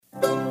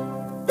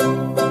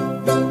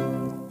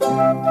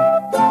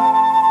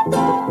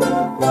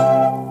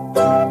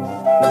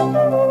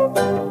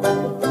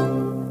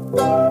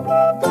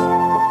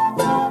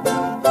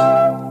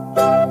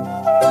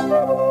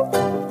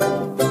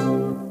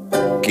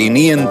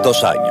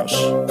500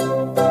 años.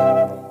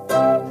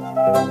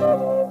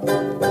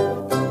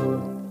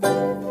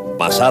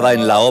 Basada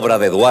en la obra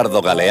de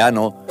Eduardo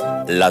Galeano,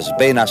 Las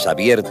venas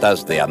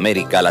abiertas de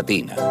América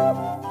Latina.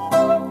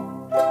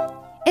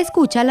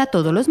 Escúchala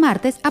todos los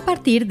martes a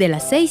partir de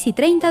las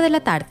 6:30 de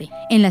la tarde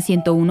en la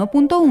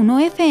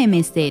 101.1 FM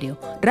Estéreo,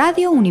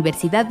 Radio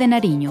Universidad de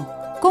Nariño.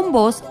 Con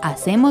vos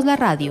hacemos la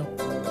radio.